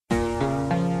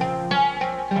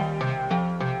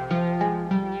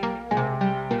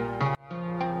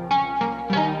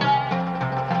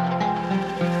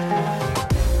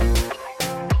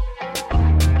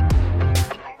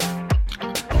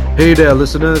Hey there,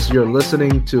 listeners. You're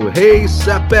listening to Hey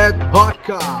Sepet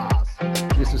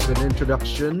Podcast. This is an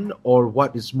introduction, or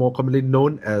what is more commonly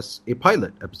known as a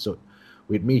pilot episode.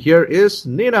 With me here is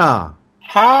Nina.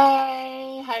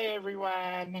 Hi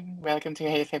everyone. Welcome to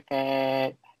Hey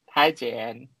Sepet. Hi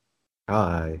Jen.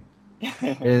 Hi.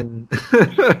 And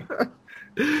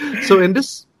so in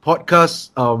this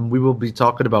podcast, we will be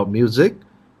talking about music,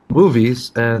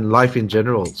 movies, and life in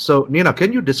general. So Nina,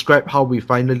 can you describe how we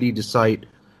finally decide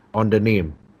on the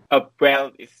name?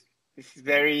 This is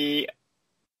very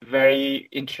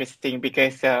interesting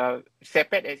because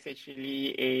sepet is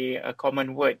actually a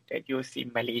common word that used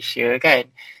in Malaysia, kan,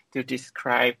 to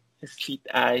describe the slit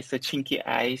eyes, the chinky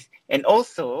eyes, and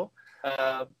also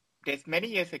there's many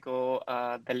years ago,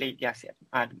 the late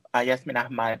Yasmin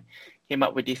Ahmad came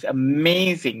up with this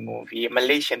amazing movie, a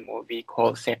Malaysian movie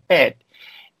called Sepet,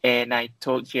 and I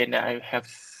told Jen that I have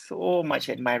so much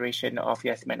admiration of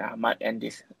Yasmin Ahmad and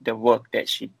the work that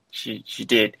she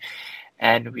did.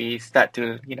 And we start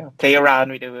to, play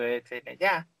around with the words. And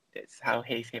that's how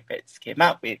Hey Sepets came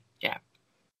up with. Yeah.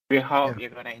 We hope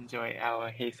you're going to enjoy our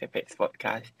Hey Sepets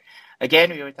podcast. Again,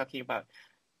 we were talking about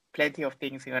plenty of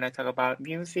things. We're going to talk about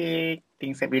music,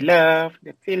 things that we love,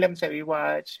 the films that we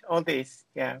watch, all this.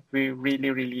 Yeah, we're really,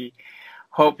 really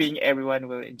hoping everyone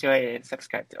will enjoy it and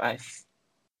subscribe to us.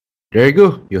 There you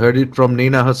go. You heard it from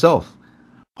Nina herself.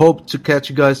 Hope to catch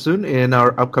you guys soon in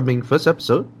our upcoming first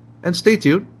episode. And stay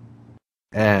tuned.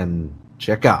 And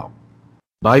check out.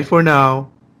 Bye for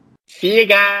now. See you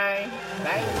guys.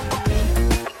 Bye.